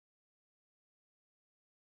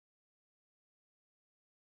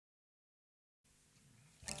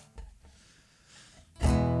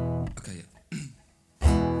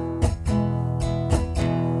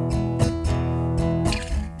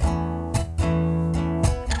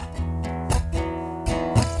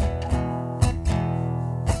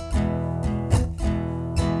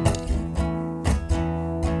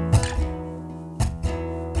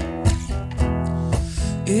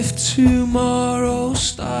tomorrow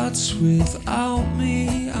starts without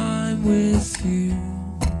me, I'm with you.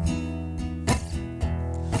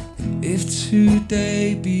 And if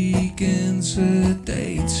today begins a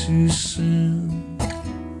day too soon,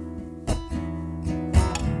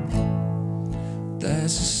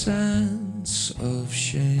 there's a sense of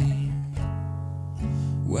shame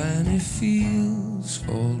when it feels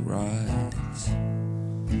alright.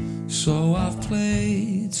 So I've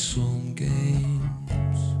played some games,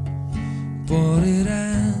 but it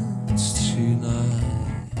ends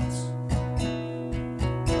tonight.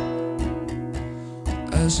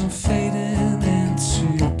 As I'm fading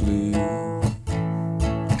into blue,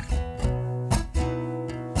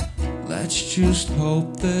 let's just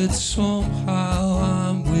hope that somehow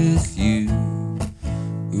I'm with you.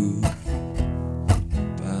 Ooh.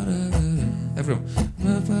 Everyone.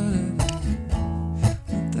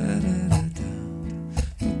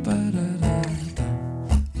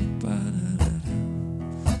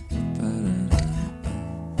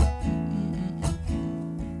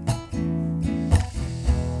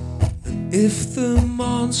 If the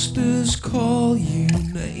monsters call you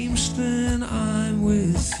names, then I'm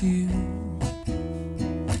with you.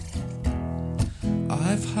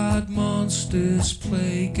 I've had monsters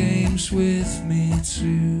play games with me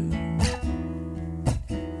too.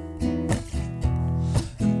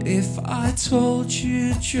 And if I told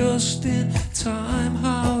you just in time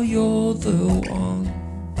how you're the one,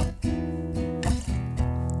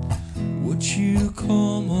 would you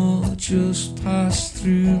come or just pass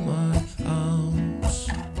through my arms?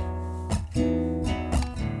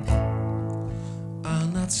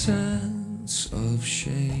 And that sense of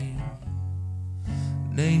shame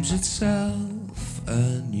names itself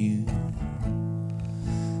anew.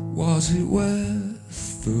 Was it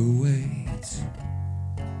worth the wait?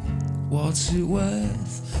 What's it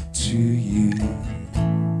worth to you?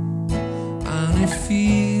 And it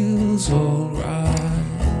feels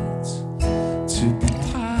alright to be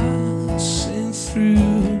passing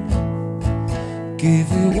through.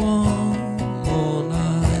 Give it one